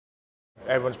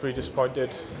Everyone's pretty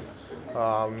disappointed.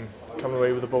 Coming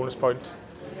away with a bonus point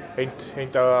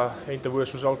ain't the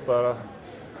worst result, but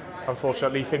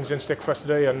unfortunately things didn't stick for us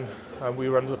today, and we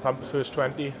were under the pump the first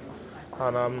 20,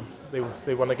 and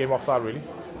they won the game off that really.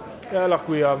 Yeah, look,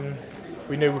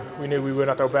 we knew we weren't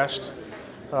at our best.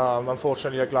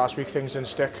 Unfortunately, like last week, things didn't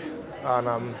stick,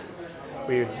 and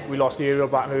we lost the aerial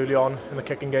batting early on in the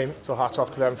kicking game. So hats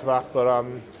off to them for that. But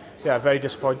yeah, very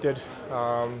disappointed.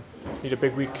 Need a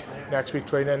big week next week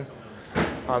training,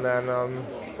 and then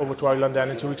over to Ireland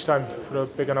then in 2 weeks' time for a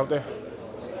big one out there.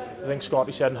 I think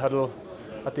Scotty said in huddle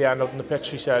at the end out on the pitch,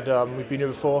 he said we've been here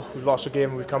before, we've lost a game,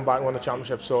 and we've come back and won the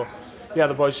championship. So yeah,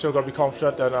 the boys still got to be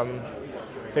confident, and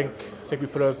I think we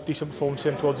put a decent performance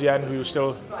in towards the end. We were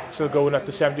still going at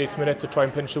the 78th minute to try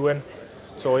and pinch the win.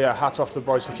 So yeah, hats off to the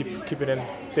boys for keeping in,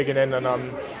 digging in, and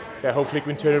yeah, hopefully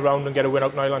we can turn it around and get a win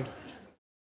out in Ireland.